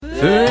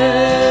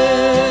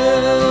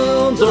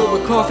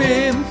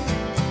Coffee.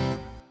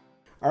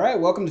 All right,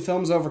 welcome to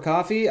Films Over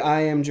Coffee.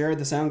 I am Jared,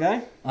 the sound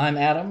guy. I'm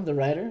Adam, the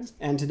writer.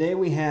 And today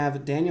we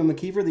have Daniel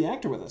McKeever, the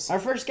actor, with us. Our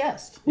first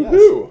guest. Yes.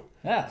 Woohoo!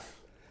 Yeah,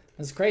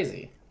 that's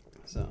crazy.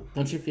 So,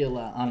 Don't you feel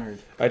honored?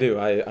 I do.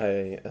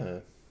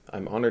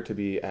 I'm honored to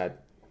be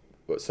at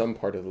some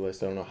part of the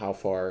list. I don't know how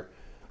far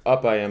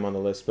up I am on the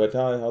list, but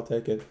I'll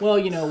take it. Well,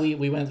 you know,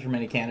 we went through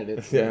many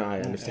candidates. Yeah,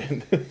 I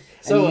understand.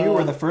 So and you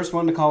were the first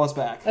one to call us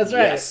back. That's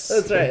right. Yes.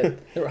 That's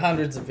right. There were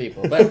hundreds of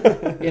people,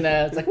 but you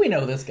know, it's like we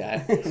know this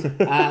guy.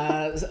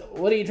 So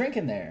what are you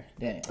drinking there,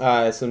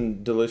 Daniel?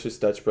 Some delicious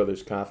Dutch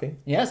Brothers coffee.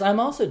 Yes,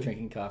 I'm also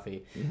drinking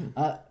coffee.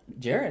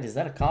 Jared, is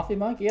that a coffee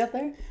mug you got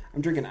there?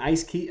 I'm drinking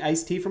iced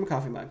tea from a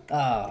coffee mug.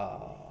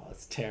 Oh,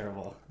 it's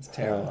terrible. It's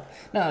terrible.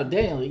 Now,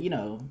 Daniel, you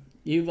know,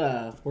 you've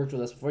worked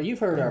with us before. You've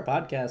heard our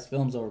podcast,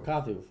 Films Over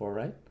Coffee, before,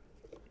 right?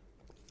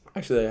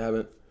 Actually, I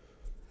haven't.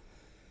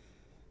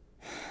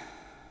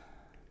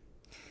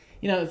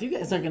 You know, if you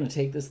guys are going to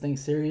take this thing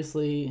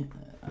seriously,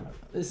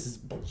 this is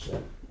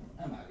bullshit.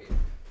 I'm out here.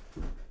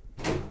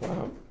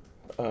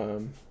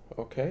 Wow.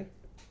 Okay.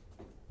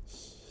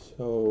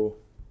 So,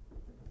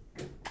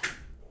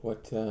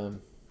 what do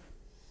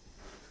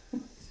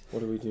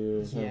we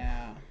do?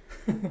 Yeah.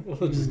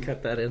 We'll just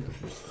cut that in.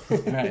 All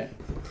right.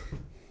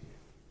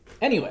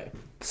 Anyway,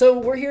 so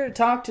we're here to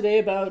talk today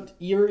about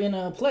you're in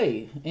a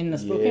play in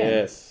Spokane.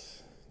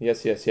 Yes.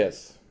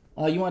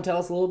 You want to tell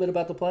us a little bit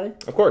about the play?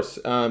 Of course.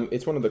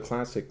 It's one of the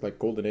classic,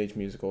 Golden Age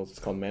musicals. It's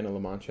called Man of La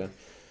Mancha.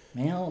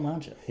 Man of La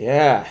Mancha.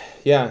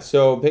 Yeah.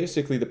 So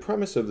basically, the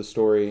premise of the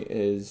story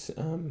is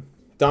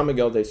Don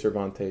Miguel de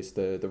Cervantes,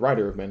 the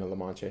writer of Man of La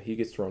Mancha, he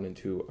gets thrown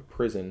into a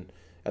prison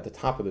at the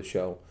top of the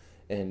show,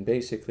 and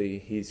basically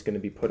he's going to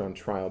be put on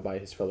trial by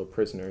his fellow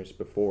prisoners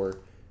before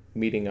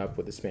meeting up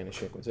with the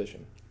Spanish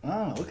Inquisition.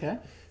 Oh, okay.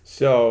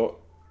 So,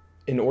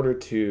 in order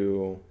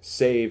to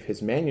save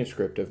his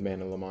manuscript of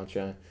Man of La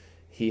Mancha,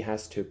 he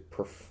has to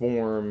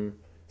perform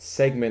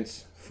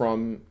segments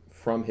from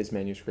his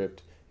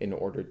manuscript in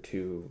order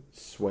to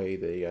sway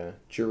the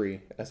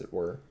jury, as it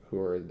were, who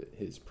are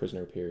his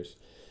prisoner peers,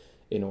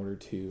 in order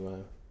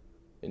to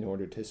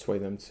sway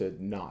them to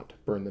not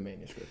burn the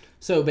manuscript.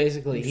 So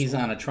basically, he's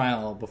on a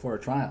trial before a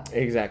trial.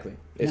 Exactly.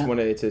 It's Yeah.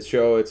 it's a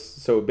show.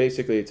 It's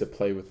a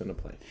play within a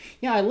play.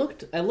 Yeah, I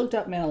looked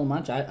up Man of La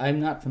Mancha. I'm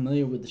not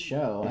familiar with the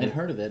show. I'd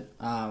heard of it,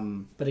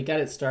 but it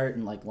got its start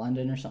in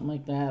London or something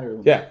like that.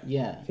 Or Yeah.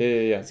 yeah.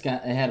 It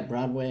had a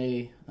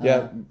Broadway.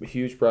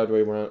 huge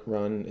Broadway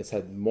run. It's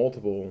had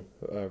multiple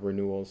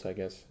renewals, I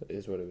guess,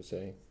 is what it would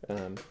say,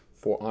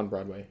 on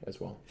Broadway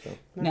as well. So.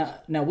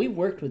 Now we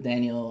worked with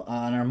Daniel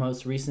on our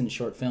most recent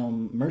short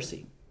film,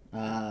 Mercy,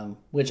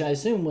 which I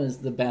assume was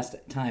the best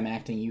time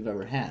acting you've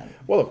ever had.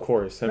 Well, of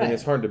course. I mean, Right.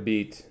 it's hard to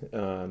beat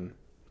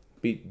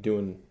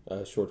doing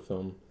a short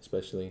film,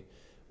 especially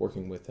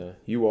working with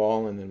you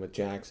all and then with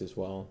Jax as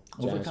well.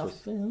 Over Jax Coffee with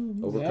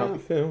Films. Over Yeah. Coffee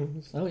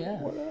Films. Oh yeah,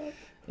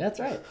 that's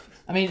right.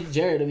 I mean,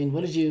 Jared.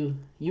 What did you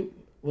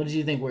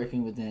think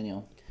working with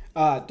Daniel?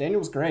 Daniel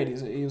was great.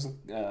 He was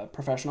a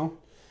professional.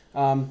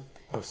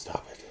 Oh,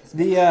 stop it.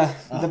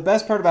 The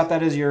best part about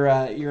that is you're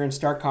in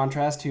stark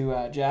contrast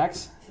to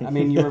Jax. I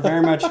mean, you were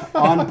very much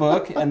on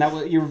book, and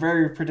you were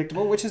very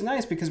predictable, which is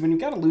nice because when you've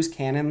got a loose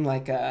cannon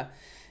like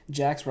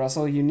Jax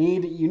Russell, you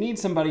need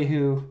somebody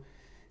who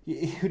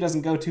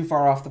doesn't go too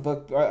far off the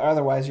book. Or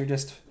otherwise, you're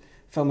just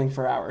filming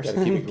for hours.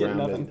 Gotta keep it Getting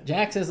grounded. nothing.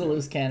 Jax is a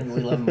loose cannon, but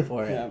we love him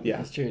for it. Yeah.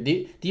 That's true. Do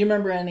you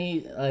remember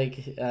any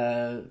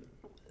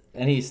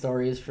any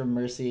stories from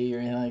Mercy or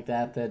anything like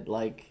that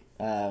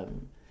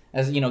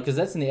as you know, because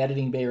that's in the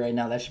editing bay right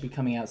now. That should be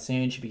coming out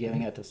soon. Should be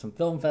getting out to some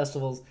film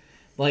festivals.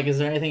 Is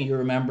there anything you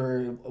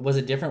remember? Was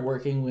it different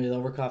working with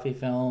Over Coffee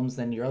Films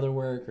than your other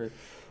work? Or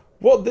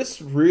Well, this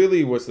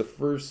really was the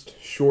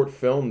first short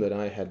film that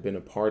I had been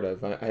a part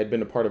of. I had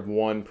been a part of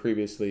one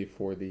previously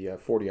for the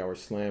 40-hour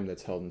slam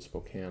that's held in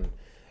Spokane,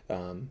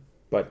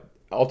 but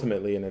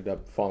ultimately ended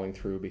up falling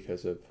through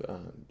because of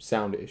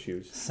sound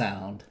issues.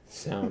 Sound.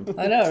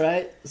 I I know,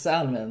 right?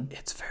 Sound man.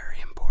 It's very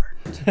important.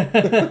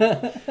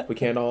 We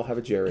can't all have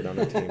a Jared on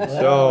our team.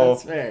 Well,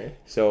 that's fair.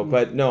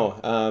 But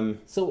no.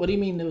 So what do you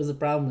mean there was a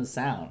problem with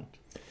sound?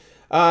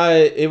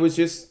 It was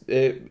just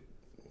a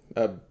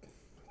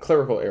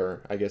clerical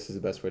error, I guess is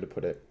the best way to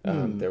put it.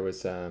 There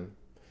was the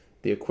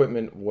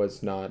equipment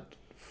was not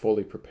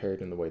fully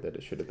prepared in the way that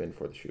it should have been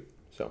for the shoot.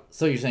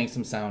 So you're saying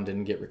some sound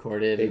didn't get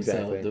recorded,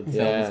 Exactly. and so the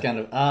film is kind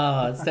of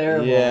it's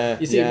terrible. Yeah,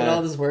 you see, you put yeah.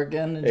 all this work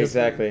in. And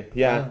Exactly.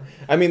 Yeah.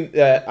 Oh. I mean,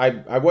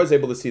 I was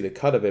able to see the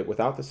cut of it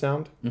without the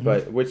sound,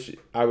 but which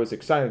I was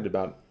excited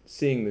about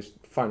seeing this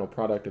final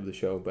product of the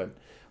show, but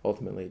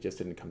ultimately it just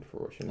didn't come to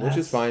fruition, which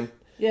is fine.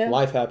 Yeah.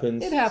 Life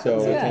happens. It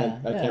happens, So yeah,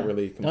 I can't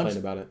really complain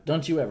about it.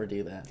 Don't you ever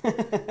do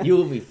that. You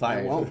will be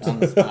fired won't. on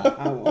the spot.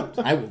 I won't.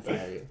 I will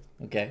fire you.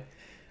 Okay.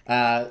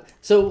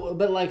 So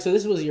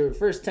this was your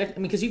first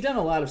because you've done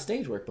a lot of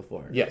stage work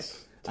before.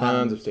 Yes.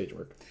 Tons of stage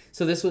work.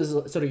 So this was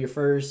sort of your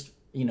first,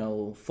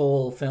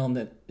 full film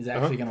that is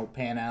actually going to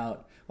pan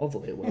out.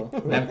 Hopefully it will.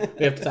 We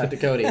have to talk to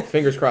Cody.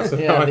 Fingers crossed.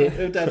 Yeah, we have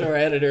to talk to our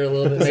editor a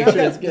little bit, make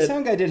sure it's The good.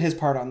 sound guy did his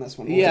part on this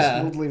one.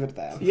 We'll leave it at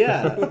that.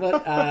 Yeah,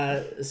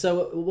 but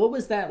so what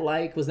was that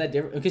like? Was that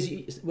different? Because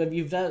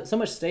you've done so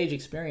much stage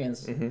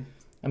experience. Mm-hmm.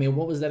 I mean,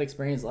 what was that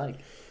experience like?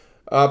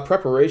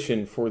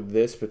 Preparation for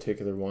this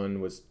particular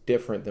one was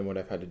different than what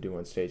I've had to do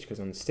on stage, because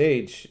on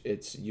stage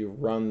you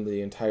run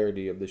the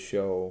entirety of the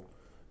show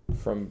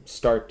from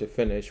start to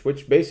finish,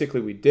 which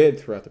basically we did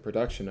throughout the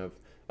production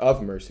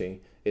of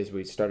Mercy. Is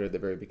we started at the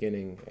very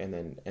beginning and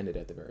then ended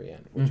at the very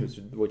end,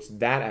 which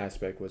that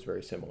aspect was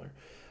very similar.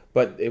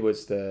 But it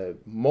was the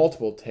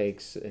multiple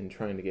takes and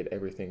trying to get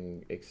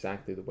everything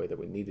exactly the way that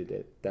we needed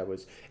it. It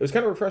was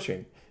kind of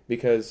refreshing,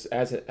 because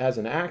as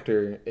an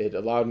actor, it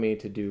allowed me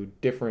to do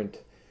different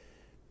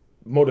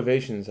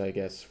motivations, I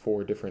guess,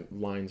 for different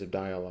lines of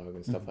dialogue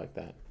and stuff like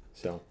that.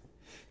 So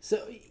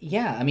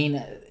yeah, I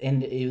mean,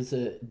 and it was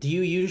do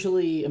you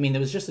usually? I mean, it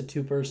was just a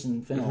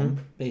 2-person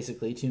film,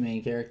 basically 2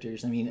 main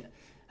characters. I mean,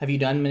 have you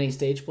done many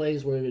stage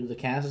plays where the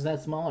cast is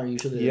that small, or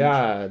usually?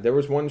 Yeah, there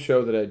was one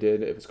show that I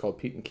did. It was called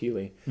Pete and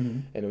Keeley,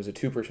 and it was a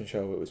 2-person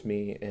show. It was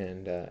me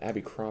and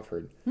Abby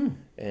Crawford, and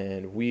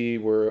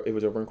it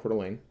was over in Coeur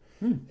d'Alene,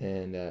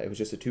 and it was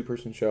just a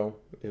 2-person show.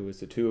 It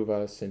was the 2 of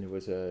us, and it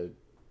was a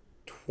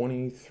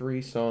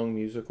 23-song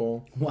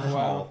musical.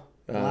 Wow!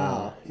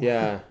 Wow!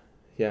 Yeah.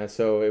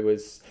 So it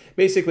was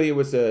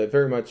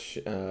very much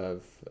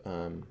of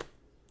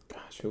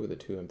who were the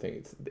 2 I'm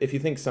thinking? If you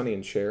think Sonny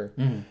and Cher.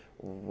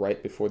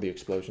 Right before the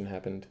explosion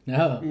happened.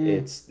 No.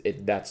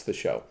 That's the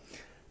show.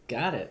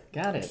 Got it.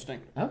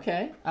 Interesting.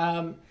 Okay.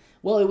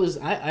 Well, it was.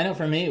 I know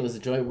for me, it was a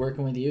joy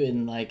working with you,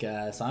 and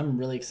so I'm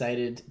really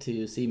excited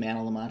to see Man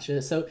of La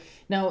Mancha. So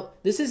now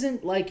this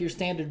isn't like your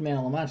standard Man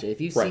of La Mancha.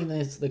 If you've seen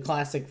the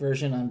classic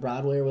version on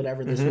Broadway or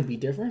whatever, this would be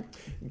different.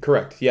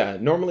 Correct. Yeah.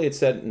 Normally it's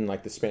set in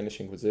like the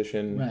Spanish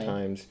Inquisition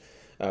times,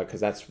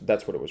 because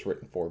that's what it was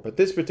written for. But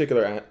this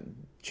particular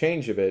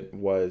change of it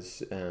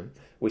was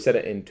we set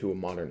it into a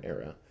modern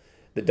era.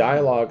 The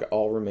dialogue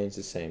all remains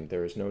the same.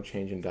 There is no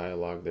change in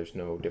dialogue. There's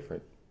no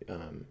different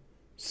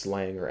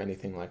slang or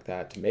anything like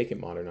that to make it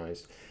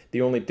modernized.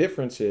 The only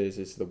difference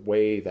is the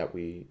way that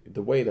we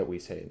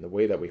say it, and the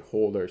way that we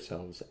hold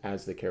ourselves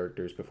as the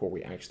characters before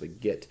we actually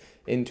get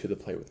into the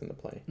play within the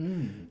play.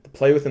 The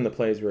play within the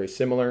play is very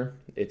similar.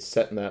 It's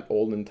set in that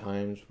olden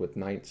times with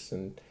knights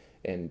and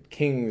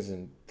kings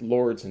and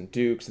lords and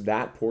dukes.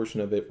 That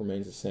portion of it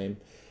remains the same.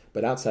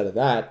 But outside of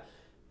that,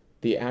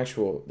 the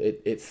actual,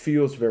 it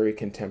feels very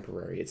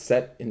contemporary. It's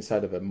set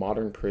inside of a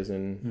modern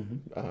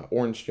prison,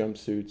 orange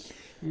jumpsuits.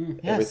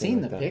 Yeah, I've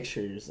seen the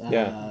pictures.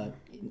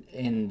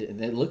 And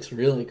it looks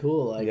really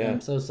cool.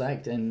 I'm so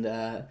psyched. And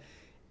the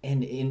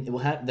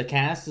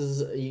cast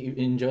is, you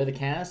enjoy the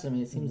cast? I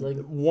mean, it seems like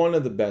one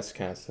of the best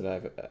casts that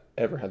I've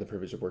ever had the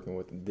privilege of working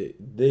with.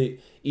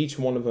 Each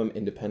one of them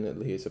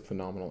independently is a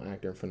phenomenal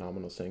actor and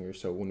phenomenal singer.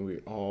 So when we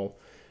all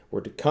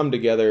were to come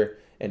together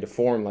and to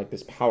form like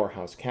this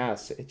powerhouse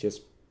cast, it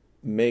just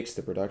makes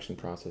the production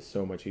process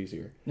so much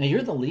easier. Now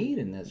you're the lead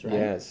in this, right?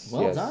 Yes.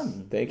 Well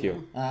done. Thank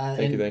you.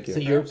 Thank you. So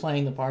you're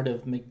playing the part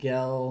of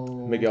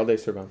Miguel de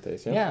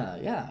Cervantes.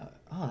 Yeah.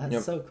 Oh,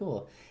 that's so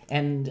cool.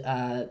 And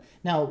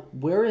now,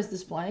 where is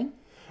this playing?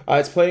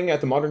 It's playing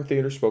at the Modern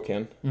Theater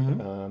Spokane.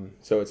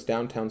 So it's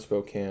downtown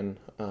Spokane,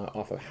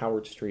 off of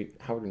Howard Street.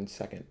 Howard and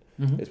 2nd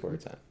is where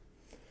it's at.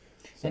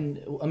 So.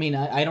 And I mean,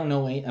 I don't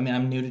know. I mean,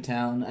 I'm new to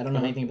town. I don't know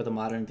anything about the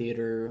Modern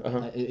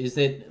Theater. Is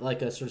it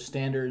like a sort of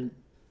standard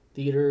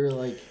theater?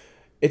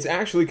 It's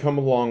actually come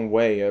a long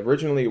way.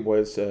 Originally it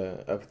was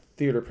a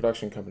theater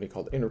production company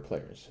called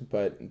Interplayers,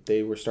 but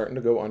they were starting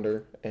to go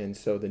under, and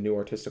so the new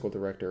artistical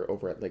director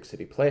over at Lake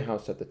City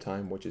Playhouse at the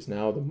time, which is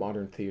now the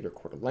Modern Theater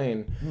Coeur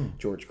d'Alene,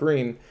 George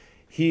Green,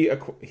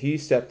 he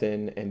stepped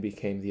in and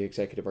became the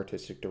executive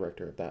artistic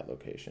director of that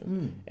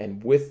location.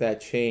 And with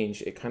that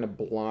change, it kind of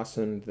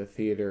blossomed the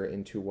theater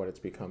into what it's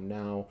become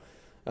now.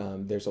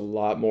 There's a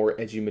lot more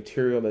edgy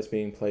material that's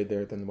being played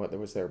there than what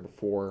was there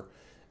before.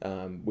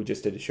 We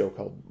just did a show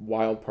called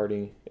Wild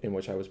Party, in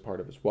which I was part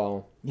of as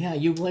well. Yeah,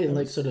 you played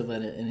like sort of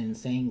an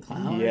insane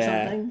clown or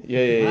something?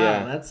 Yeah.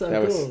 Wow, that's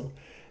so cool.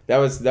 That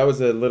was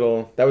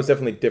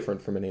definitely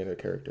different from any other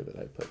character that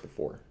I'd played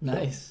before.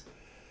 Nice. So,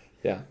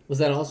 yeah. Was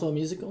that also a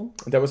musical?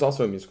 That was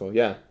also a musical,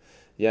 yeah.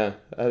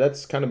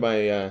 That's kind of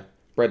my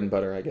bread and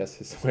butter, I guess,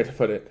 is the way to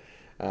put it.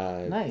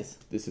 Nice.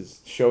 This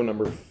is show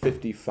number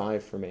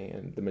 55 for me,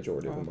 and the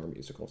majority of them are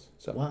musicals.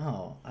 So.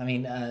 Wow. I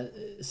mean,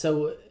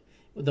 so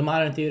the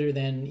Modern Theater,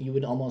 then, you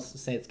would almost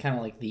say it's kind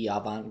of like the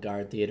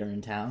avant-garde theater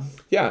in town?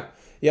 Yeah.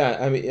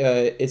 I mean,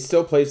 it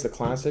still plays the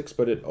classics,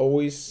 but it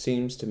always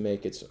seems to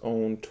make its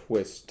own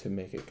twist to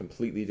make it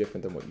completely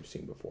different than what you've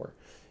seen before.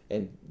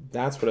 And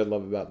that's what I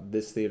love about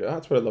this theater.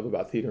 That's what I love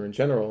about theater in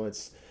general.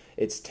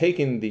 It's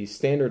taking the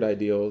standard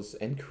ideals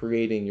and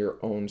creating your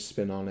own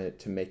spin on it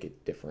to make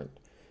it different.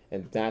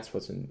 And that's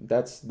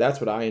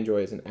what I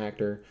enjoy as an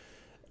actor.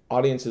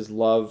 Audiences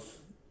love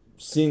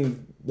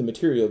seeing the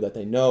material that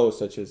they know,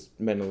 such as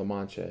Men of La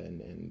Mancha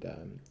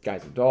and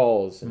Guys and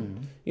Dolls,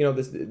 and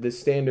the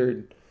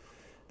standard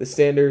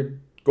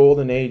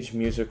golden age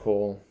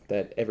musical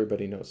that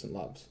everybody knows and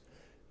loves.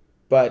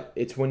 But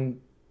it's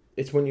when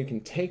you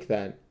can take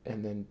that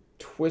and then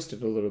twist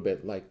it a little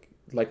bit, like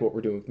what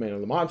we're doing with Man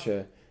of La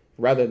Mancha,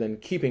 rather than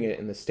keeping it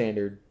in the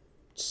standard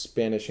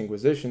Spanish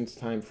Inquisition's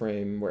time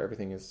frame where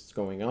everything is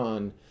going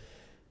on,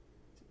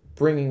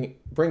 bringing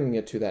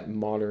it to that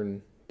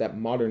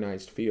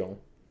modernized feel.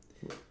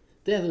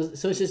 Yeah,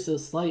 so it's just a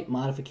slight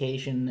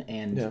modification,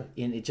 and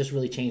it just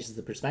really changes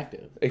the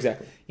perspective.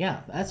 Exactly.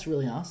 Yeah, that's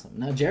really awesome.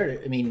 Now,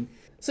 Jared,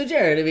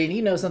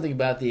 you know something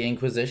about the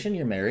Inquisition.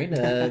 You're married.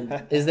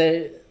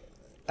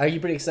 Are you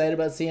pretty excited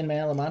about seeing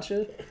Man of La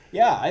Mancha?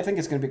 Yeah, I think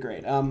it's going to be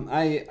great.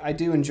 I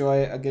do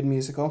enjoy a good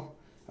musical.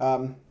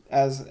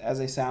 As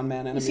a sound man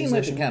and a musician. You seem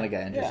like the kind of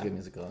guy who enjoys a good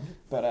musical.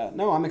 But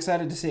no, I'm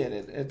excited to see it.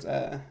 It's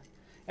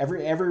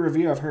every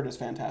review I've heard is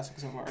fantastic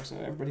so far. So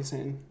everybody's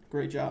saying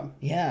great job.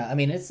 Yeah, I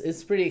mean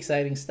it's pretty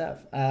exciting stuff.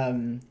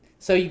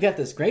 So you got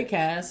this great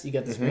cast, you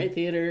got this great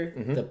theater.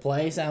 The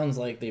play sounds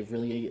like they've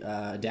really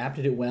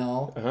adapted it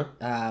well.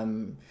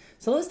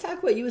 So let's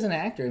talk about you as an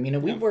actor. I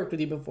mean, we've worked with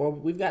you before.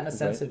 We've gotten a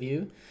sense of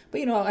you,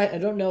 but I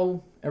don't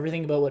know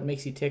everything about what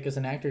makes you tick as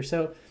an actor.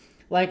 So,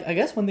 like, I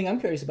guess one thing I'm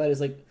curious about is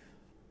like,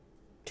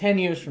 10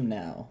 years from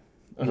now,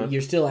 you're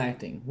still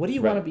acting. What do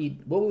you want to be?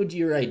 What would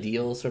your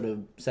ideal sort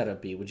of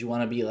setup be? Would you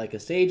want to be like a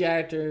stage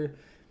actor?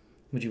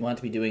 Would you want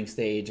to be doing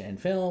stage and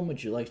film?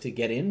 Would you like to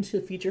get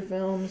into feature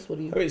films? What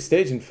do you? I mean,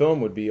 stage and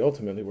film would be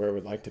ultimately where I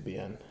would like to be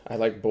in. I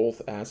like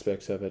both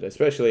aspects of it,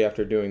 especially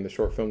after doing the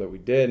short film that we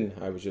did.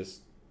 I was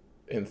just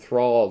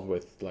enthralled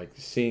with like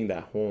seeing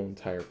that whole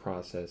entire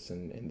process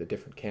and the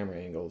different camera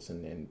angles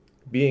and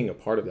being a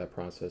part of that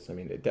process. I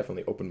mean, it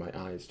definitely opened my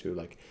eyes to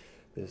like,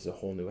 this is a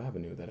whole new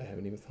avenue that I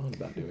haven't even thought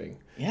about doing.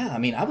 Yeah, I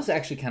mean, I was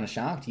actually kind of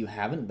shocked you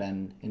haven't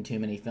been in too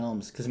many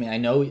films. Because, I mean, I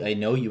know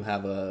you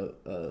have a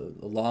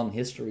long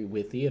history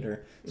with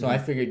theater, so I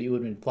figured you would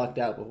have been plucked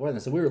out before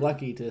then. So we were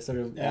lucky to sort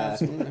of be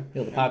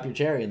able to pop your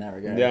cherry in that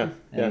regard. Yeah.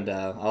 And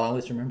I'll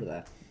always remember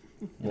that.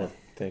 Well,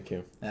 thank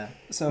you. Yeah.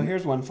 So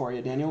here's one for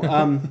you, Daniel.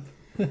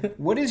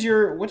 What's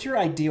your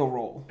ideal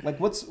role? Like,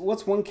 what's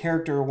one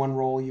character or one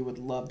role you would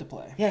love to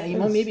play? Yeah,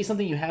 maybe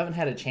something you haven't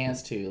had a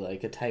chance to,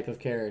 like a type of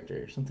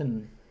character,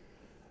 something.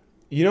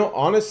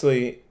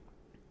 Honestly,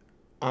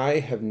 I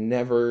have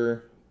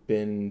never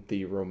been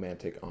the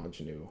romantic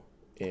ingenue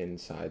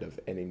inside of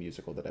any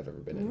musical that I've ever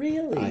been in.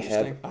 Really?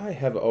 I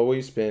have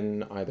always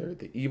been either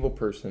the evil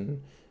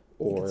person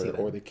or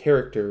the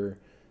character,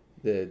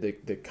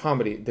 the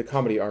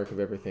comedy arc of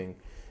everything.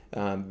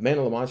 Man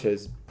of La Mancha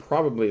is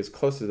probably as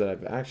close as that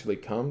I've actually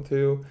come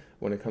to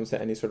when it comes to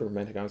any sort of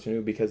romantic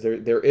ingenue, because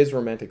there is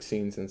romantic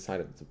scenes inside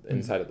of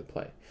the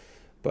play,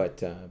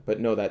 but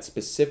no, that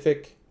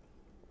specific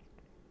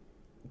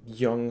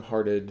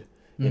young-hearted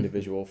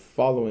individual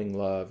following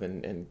love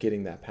and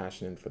getting that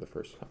passion in for the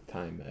first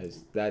time,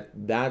 as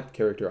that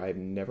character I've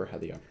never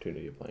had the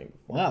opportunity of playing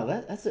before. Wow,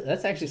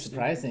 that's actually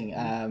surprising.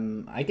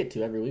 I get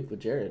to every week with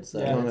Jared, so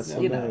that's so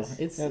nice.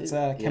 It's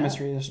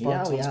chemistry. There's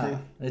sparks on screen.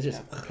 It's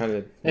just kind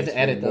of I have to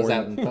edit those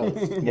out in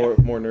post.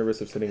 More nervous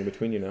of sitting in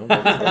between you now.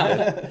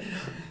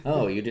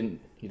 Oh, you didn't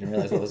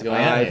realize what was going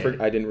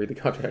on. I didn't read the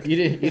contract. You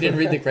didn't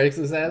read the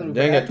Craigslist ad?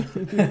 Dang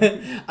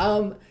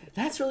it.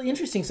 That's really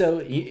interesting.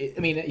 So,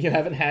 you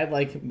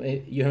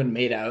haven't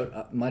made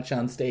out much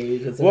on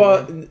stage.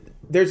 Well,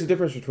 there's a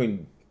difference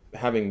between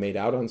having made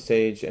out on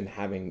stage and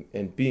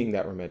being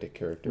that romantic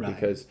character,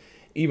 because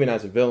even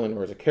as a villain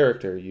or as a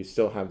character, you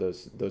still have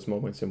those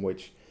moments in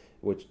which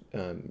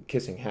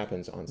kissing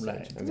happens on stage.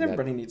 Right. I mean,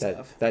 everybody needs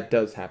love. That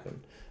does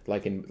happen.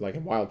 Like in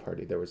Wild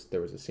Party, there was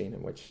a scene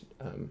in which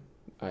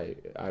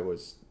I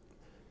was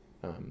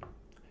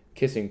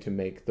kissing to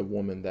make the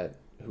woman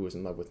who was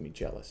in love with me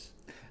jealous.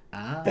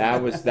 Ah.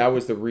 That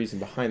was the reason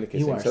behind the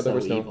kissing. You are there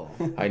was evil.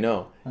 I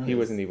know. He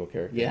was an evil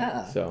character.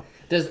 Yeah. So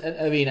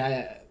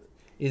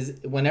is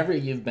whenever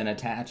you've been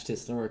attached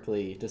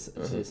historically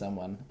to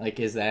someone,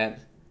 like, is that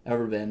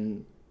ever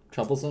been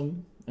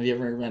troublesome? Have you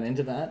ever run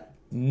into that?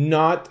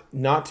 Not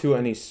to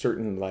any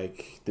certain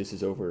like this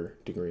is over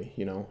degree,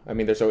 I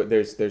mean, there's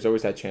always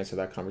that chance of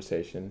that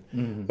conversation,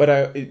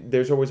 but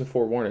there's always a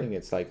forewarning.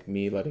 It's like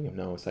me letting him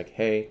know. It's like,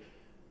 hey,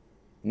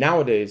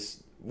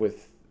 nowadays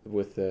with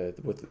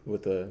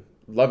the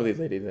lovely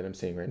lady that I'm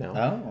seeing right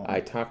now, I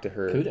talked to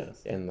her.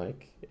 Kudos. and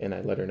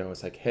I let her know.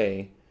 It's like,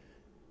 hey,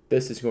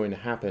 this is going to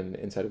happen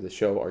inside of the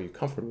show. Are you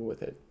comfortable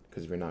with it?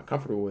 Because if you're not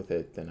comfortable with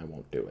it, then I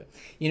won't do it.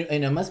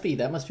 And that must be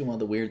one of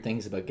the weird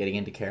things about getting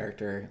into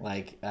character,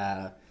 like,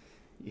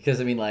 because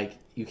I mean, like,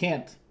 you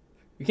can't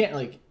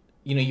like,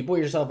 you bore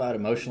yourself out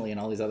emotionally in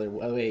all these other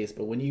ways,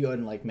 but when you go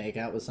and like make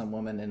out with some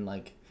woman and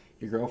like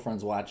your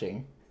girlfriend's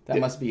watching, that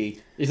must be.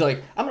 He's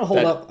like, I'm gonna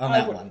hold up on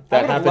that one.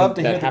 That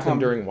happened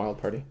during Wild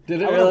Party.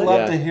 Did it I would really? have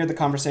loved to hear the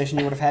conversation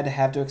you would have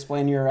had to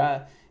explain your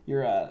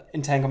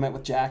entanglement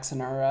with Jax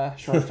in our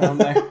short film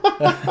there.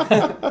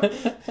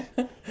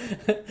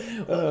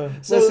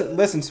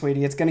 Listen,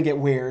 sweetie, it's gonna get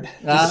weird.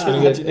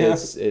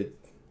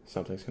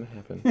 Something's gonna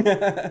happen.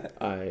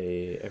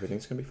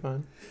 Everything's gonna be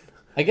fine.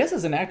 I guess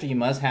as an actor, you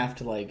must have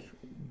to like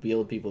deal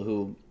with people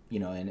who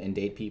and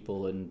date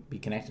people and be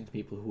connected to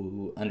people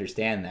who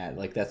understand that.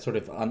 Like that's sort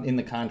of in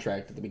the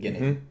contract at the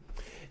beginning.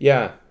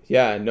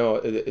 Mm-hmm. No,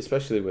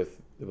 especially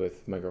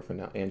with my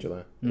girlfriend now,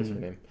 Angela is her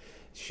name.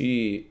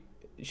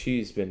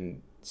 She's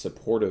been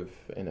supportive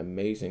and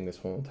amazing this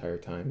whole entire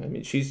time. I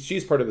mean,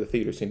 she's part of the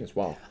theater scene as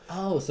well.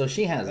 Oh, so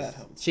she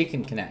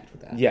can connect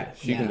with that. Yeah,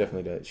 she can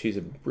definitely do it. She's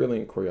a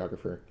brilliant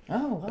choreographer.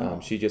 Oh, wow.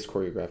 She just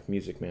choreographed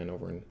Music Man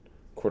over in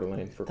Coeur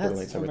d'Alene for Coeur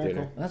d'Alene Summer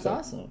Theater. That's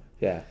awesome.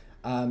 Yeah.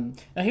 Now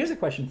here's a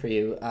question for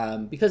you,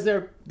 because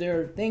there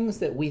are things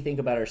that we think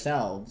about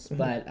ourselves,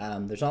 but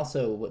there's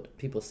also what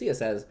people see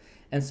us as,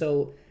 and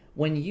so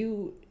when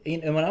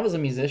when I was a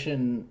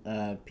musician,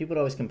 people would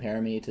always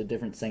compare me to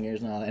different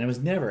singers and all that, and it was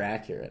never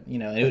accurate.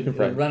 It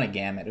would run a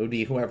gamut. It would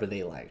be whoever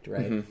they liked,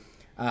 right?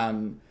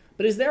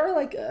 But is there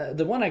like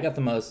the one I got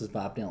the most is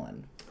Bob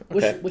Dylan,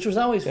 which was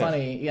always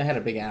funny. I had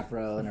a big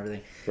afro and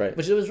everything, right?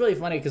 Which it was really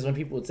funny because when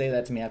people would say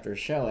that to me after a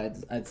show,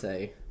 I'd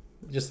say,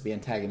 just to be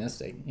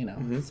antagonistic,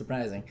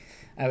 surprising,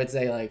 I would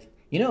say like,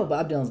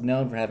 Bob Dylan's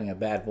known for having a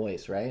bad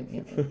voice, right?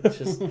 It's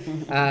just,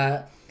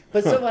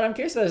 but so what I'm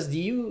curious about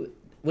is,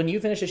 when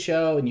you finish a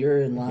show and you're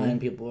in line,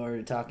 people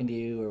are talking to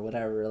you or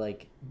whatever,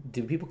 like,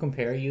 do people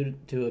compare you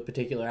to a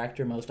particular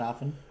actor most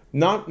often?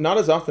 Not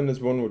as often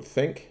as one would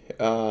think.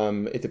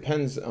 It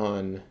depends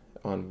on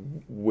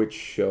which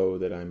show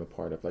that I'm a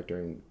part of. Like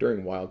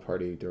during Wild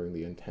Party, during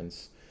the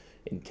intense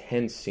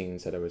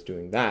scenes that I was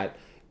doing, that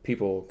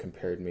people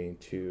compared me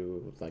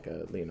to like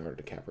a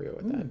Leonardo DiCaprio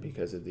at that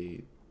because of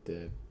the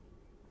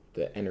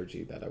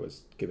energy that I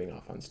was giving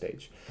off on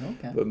stage.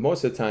 Okay. But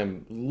most of the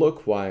time,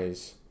 look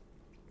wise,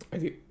 I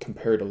get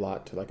compared a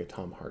lot to like a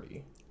Tom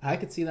Hardy. I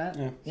could see that.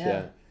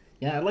 Yeah.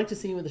 Yeah, I'd like to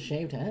see you with a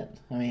shaved head.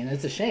 I mean,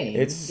 it's a shame.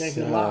 It's you got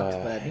good locks,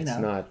 but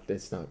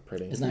it's not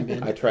pretty. It's not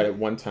good. I tried it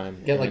one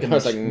time. Get like a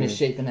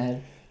misshapen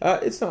head.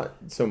 It's not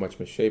so much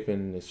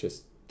misshapen. It's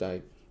just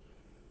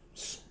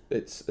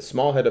it's a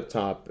small head up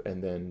top,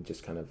 and then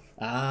just kind of.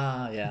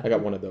 Yeah. I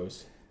got one of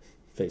those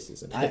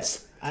faces and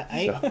heads.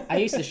 I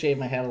used to shave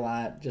my head a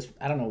lot. Just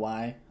I don't know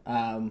why.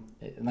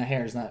 My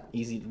hair is not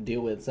easy to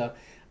deal with, so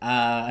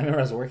I remember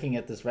I was working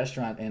at this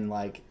restaurant and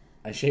like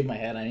I shaved my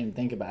head. I didn't even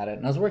think about it,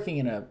 and I was working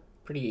in a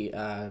pretty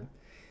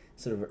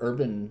sort of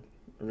urban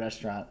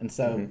restaurant, and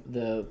so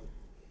the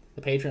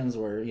patrons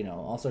were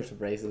all sorts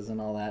of races and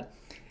all that.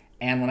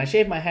 And when I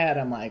shaved my head,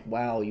 I'm like,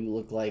 "Wow, you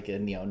look like a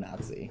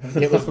neo-Nazi."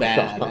 It was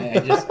bad.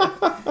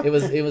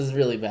 It was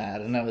really bad,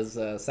 and I was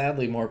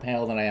sadly more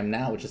pale than I am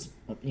now, which is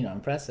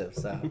impressive.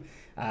 So,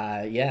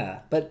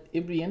 but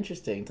it'd be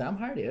interesting. Tom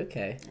Hardy,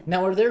 okay.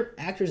 Now, are there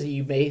actors that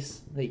you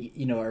base that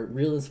are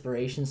real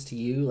inspirations to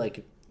you?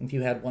 Like, if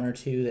you had one or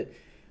two that,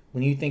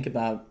 when you think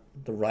about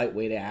the right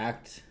way to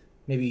act,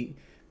 maybe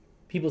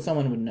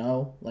someone would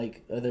know.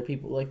 Like, are there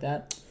people like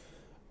that?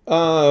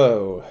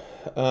 Oh,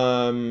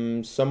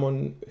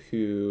 someone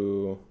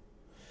who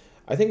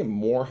I think it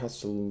more has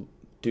to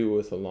do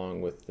with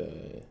along with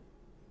the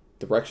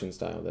direction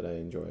style that I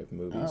enjoy of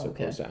movies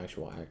opposed to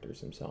actual actors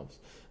themselves.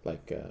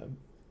 Like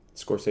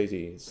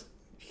Scorsese is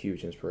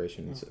huge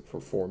inspiration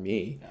for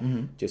me.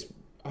 Just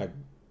I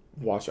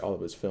watch all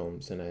of his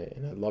films and I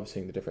love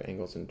seeing the different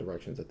angles and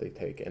directions that they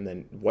take, and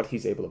then what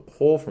he's able to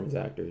pull from his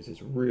actors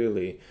is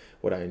really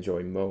what I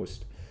enjoy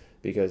most.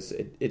 Because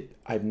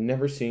I've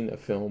never seen a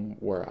film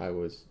where a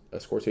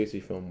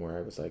Scorsese film where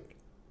I was like,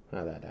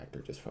 that actor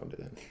just phoned it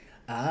in.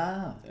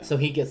 So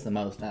he gets the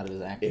most out of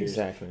his actors.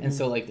 Exactly. And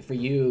so like for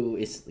you,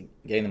 it's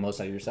getting the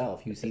most out of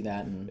yourself. You see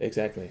that.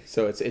 Exactly.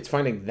 So it's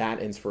finding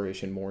that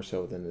inspiration more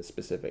so than the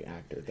specific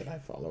actor that I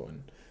follow.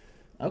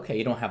 Okay,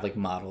 you don't have like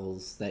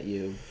models that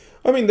you...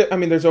 I mean,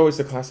 there's always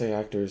the classic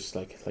actors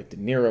like De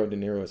Niro. De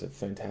Niro is a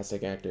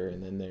fantastic actor.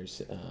 And then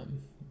there's...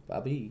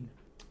 Bobby...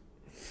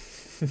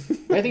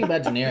 I think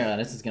about De Niro, and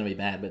this is going to be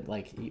bad, but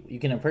like you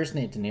can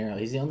impersonate De Niro.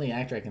 He's the only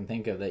actor I can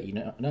think of that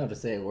know to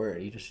say a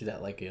word. You just do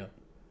that like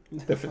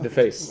the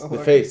face, the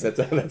face. That's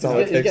all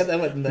it takes. You got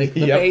that with the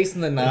face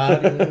and the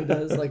nod. He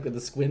does like with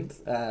the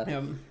squint.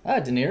 De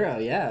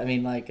Niro, yeah. I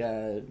mean, like,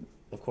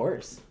 of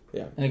course.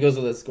 Yeah. And it goes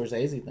with the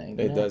Scorsese thing.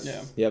 It does.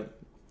 Yeah.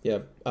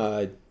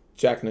 Yep.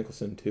 Jack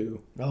Nicholson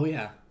too. Oh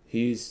yeah.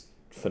 He's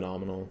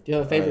phenomenal. Do you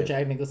have a favorite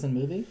Jack Nicholson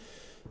movie?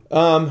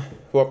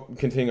 Well,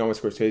 continuing on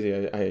with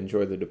Scorsese, I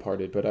enjoy The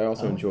Departed, but I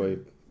also enjoy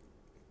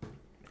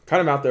kind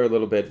of out there a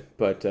little bit,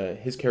 but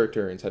his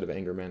character inside of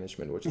Anger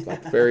Management, which is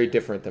like very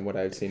different than what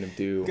I've seen him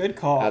do. Good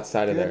call.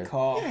 Outside of there. Good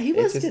call. Yeah, he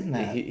was good in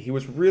that. He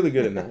was really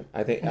good in that.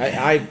 I think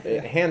I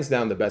hands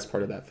down the best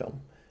part of that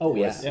film.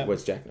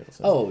 Was Jack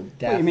Nicholson. Oh,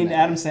 definitely. Wait, you mean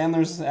Adam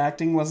Sandler's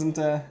acting wasn't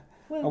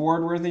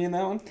award worthy in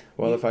that one?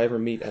 Well, if I ever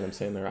meet Adam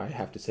Sandler, I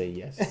have to say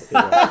yes.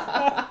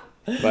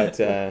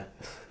 But.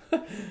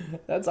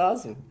 That's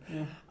awesome.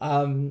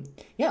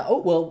 Yeah.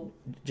 Oh well,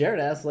 Jared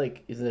asked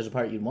like, if there's a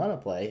part you'd want to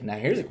play. Now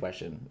here's a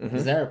question: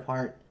 Is there a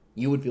part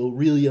you would feel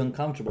really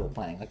uncomfortable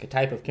playing, like a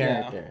type of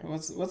character? Yeah.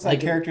 What's that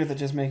character that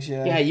just makes you?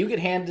 Yeah, you get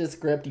handed a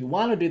script, you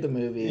want to do the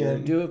movie or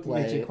do a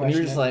play, and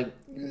you're just like,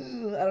 I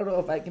don't know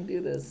if I can do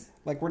this.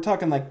 Like we're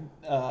talking like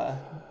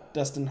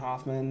Dustin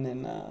Hoffman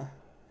and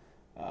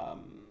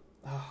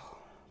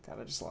God,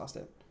 I just lost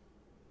it.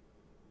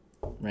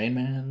 Rain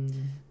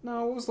Man.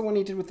 No, what was the one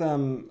he did with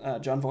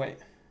John Voight?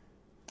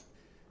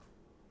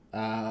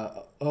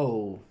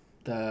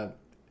 The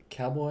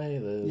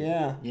cowboy.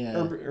 Yeah. Yeah.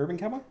 Urban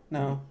Cowboy?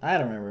 No. I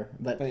don't remember,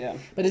 but yeah.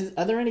 But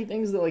are there any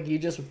things that like you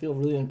just would feel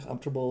really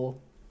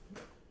uncomfortable,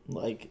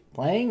 like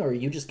playing, or are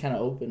you just kind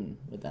of open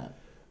with that?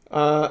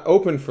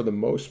 Open for the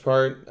most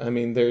part. I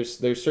mean, there's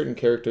certain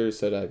characters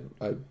that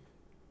I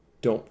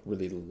don't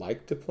really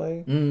like to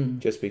play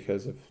just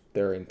because of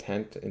their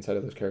intent inside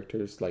of those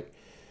characters. Like,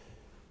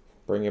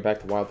 bringing it back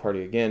to Wild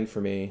Party again,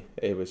 for me,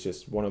 it was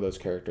just one of those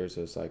characters.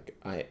 It was like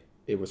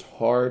it was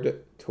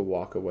hard to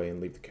walk away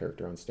and leave the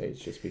character on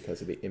stage just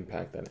because of the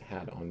impact that it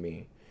had on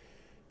me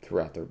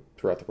throughout the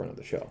run of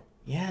the show.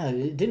 Yeah,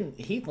 it didn't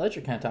Heath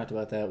Ledger kind of talked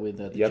about that with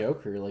the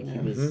Joker? Like he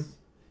was.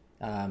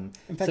 In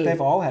fact, they've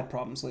all had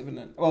problems leaving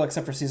it. Well,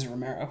 except for Cesar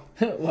Romero.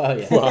 Well,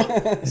 yeah.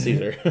 Well,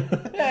 Caesar.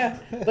 Yeah,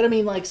 but I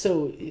mean, like,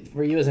 so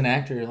for you as an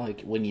actor,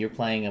 like when you're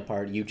playing a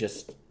part, you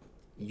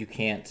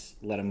can't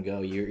let him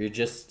go. You're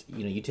just,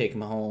 you take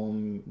him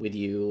home with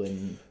you,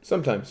 and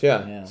Sometimes,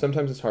 yeah.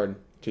 Sometimes it's hard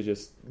to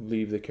just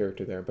leave the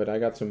character there. But I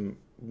got some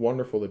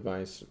wonderful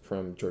advice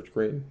from George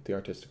Green, the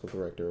artistical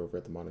director over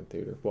at the Modern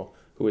Theater. Well,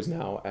 who is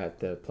now at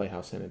the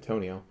Playhouse San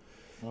Antonio.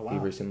 Oh, wow. He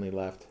recently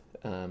left.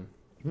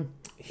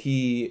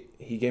 He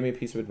gave me a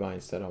piece of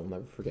advice that I'll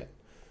never forget.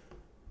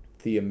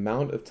 The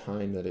amount of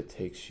time that it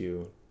takes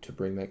you to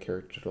bring that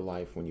character to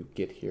life when you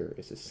get here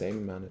is the same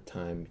amount of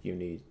time you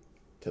need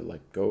to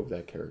let go of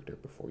that character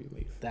before you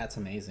leave. That's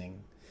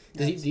amazing.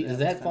 Does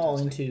that fall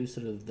into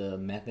sort of the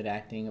method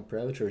acting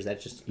approach, or is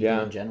that just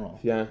in general?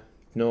 Yeah.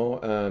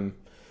 No.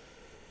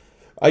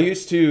 I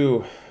used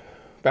to,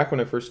 back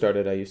when I first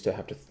started, I used to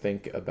have to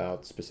think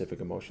about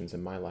specific emotions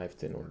in my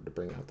life in order to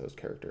bring out those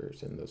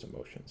characters and those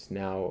emotions.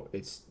 Now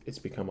it's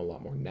become a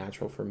lot more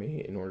natural for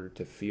me in order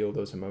to feel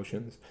those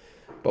emotions.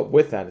 But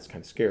with that, it's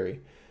kind of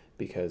scary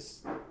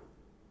because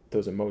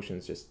those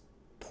emotions just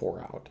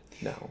pour out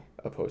now,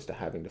 opposed to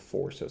having to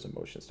force those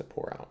emotions to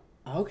pour out.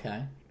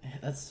 Okay,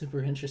 that's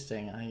super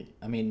interesting.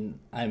 I mean,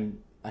 I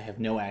have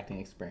no acting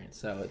experience,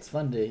 so it's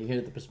fun to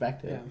hear the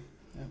perspective.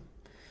 Yeah.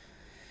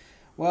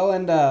 Well,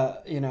 and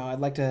I'd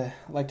like to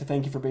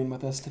thank you for being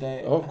with us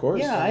today. Oh, of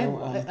course. Yeah,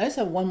 I just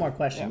have one more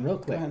question, real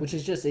quick, which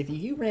is just if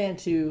you ran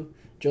into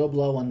Joe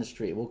Blow on the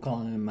street, we'll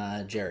call him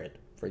Jared,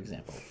 for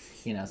example.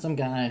 Some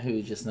guy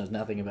who just knows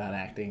nothing about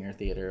acting or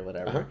theater or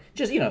whatever. Uh-huh.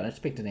 Just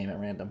just picked a name at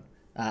random.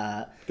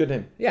 Good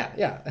name.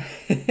 Yeah.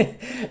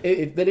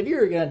 But if you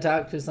were going to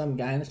talk to some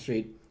guy in the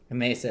street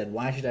and they said,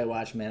 "Why should I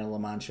watch Man of La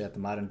Mancha at the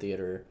Modern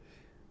Theater?"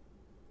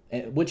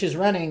 Which is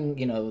running,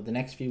 the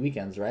next few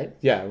weekends, right?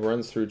 Yeah, it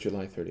runs through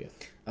July 30th.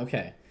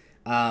 Okay.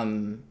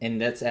 And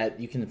that's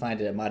you can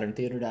find it at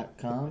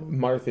moderntheater.com?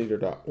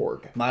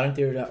 moderntheater.org.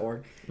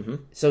 moderntheater.org. Mm-hmm.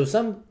 So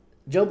some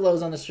Joe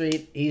Blow's on the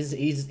street.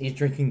 He's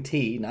drinking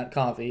tea, not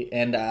coffee,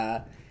 and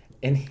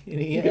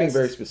you're getting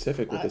very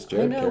specific with this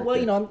Jared character.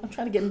 Well, I'm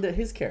trying to get into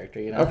his character.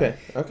 Okay.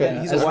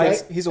 Yeah,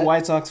 he's a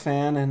White Sox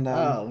fan, and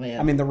oh man,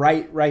 I mean the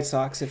right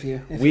Sox. If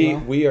you will.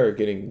 We are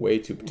getting way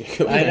too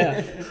particular.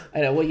 I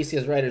know. What you see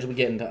as writers, we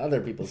get into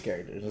other people's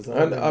characters.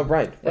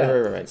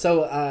 Right.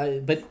 So,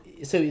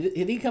 so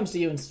if he comes to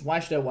you and says, "Why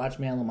should I watch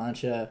Man La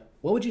Mancha?"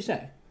 What would you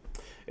say?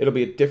 It'll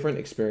be a different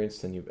experience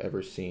than you've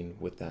ever seen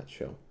with that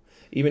show.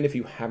 Even if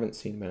you haven't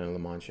seen Man of La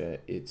Mancha,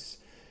 it's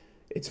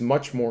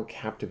much more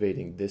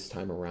captivating this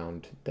time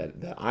around that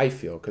I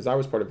feel, because I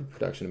was part of a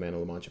production of Man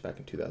of La Mancha back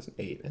in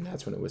 2008, and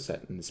that's when it was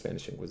set in the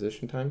Spanish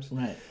Inquisition times.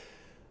 Right.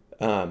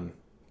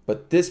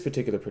 But this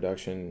particular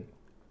production,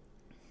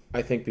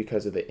 I think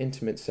because of the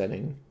intimate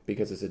setting,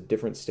 because it's a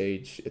different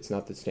stage, it's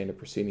not the standard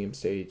proscenium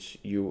stage,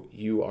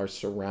 you are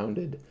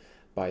surrounded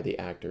by the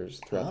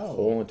actors throughout the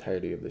whole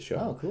entirety of the show.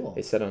 Oh, cool.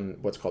 It's set on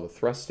what's called a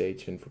thrust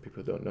stage, and for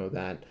people who don't know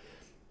that,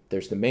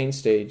 there's the main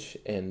stage,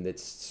 and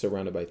it's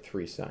surrounded by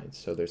three sides.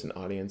 So there's an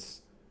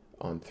audience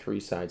on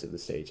three sides of the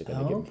stage at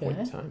any given point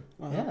in time.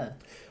 Yeah.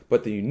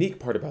 But the unique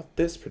part about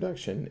this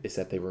production is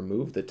that they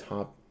removed the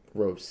top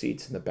row of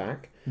seats in the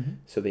back,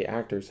 so the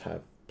actors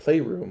have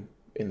playroom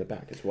in the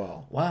back as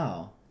well.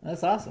 Wow,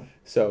 that's awesome.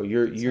 So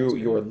you're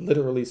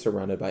literally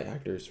surrounded by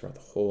actors throughout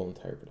the whole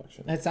entire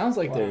production. It sounds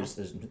like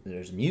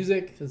there's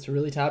music that's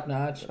really top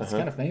notch. It's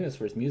kind of famous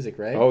for its music,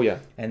 right? Oh yeah.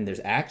 And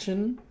there's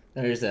action.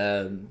 There's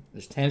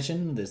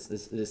tension.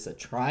 This a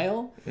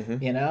trial.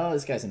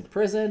 This guy's in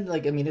prison.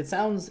 It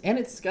sounds, and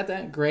it's got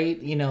that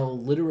great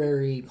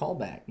literary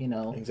callback.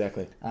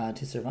 Exactly.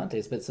 To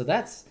Cervantes. But so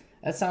that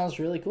sounds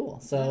really cool.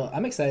 So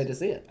I'm excited to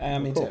see it.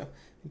 Me too.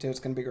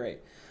 It's going to be great.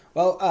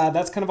 Well,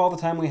 that's kind of all the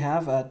time we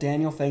have.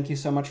 Daniel, thank you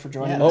so much for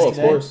joining us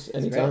today. Of course,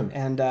 anytime.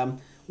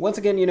 And once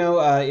again,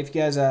 if you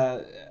guys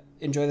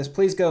enjoy this,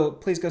 please go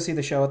see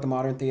the show at the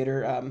Modern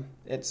Theater.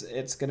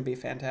 It's going to be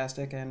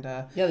fantastic. And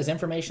there's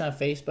information on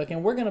Facebook,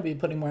 and we're going to be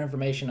putting more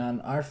information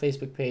on our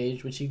Facebook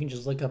page, which you can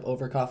just look up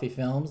Over Coffee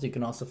Films. You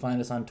can also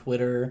find us on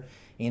Twitter,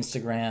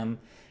 Instagram,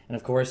 and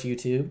of course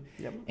YouTube.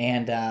 Yep.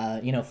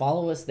 And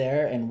follow us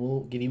there, and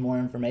we'll give you more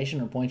information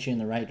or point you in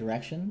the right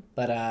direction.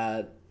 But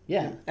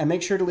Yeah. And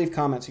make sure to leave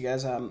comments, you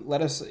guys.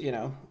 Let us,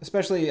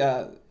 especially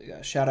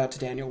shout out to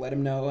Daniel. Let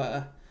him know,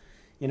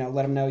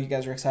 let him know you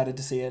guys are excited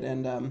to see it.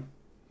 And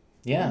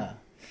yeah.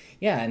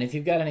 And if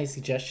you've got any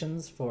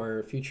suggestions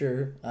for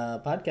future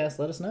podcasts,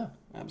 let us know.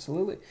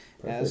 Absolutely.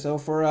 So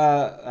for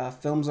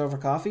Films Over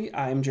Coffee,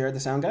 I'm Jared the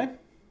Sound Guy.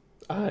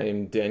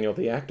 I'm Daniel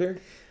the Actor.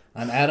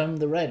 I'm Adam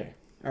the Writer.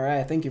 All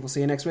right, thank you. We'll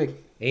see you next week.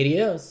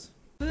 Adios.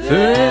 Films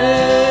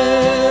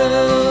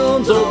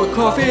Over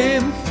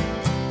Coffee.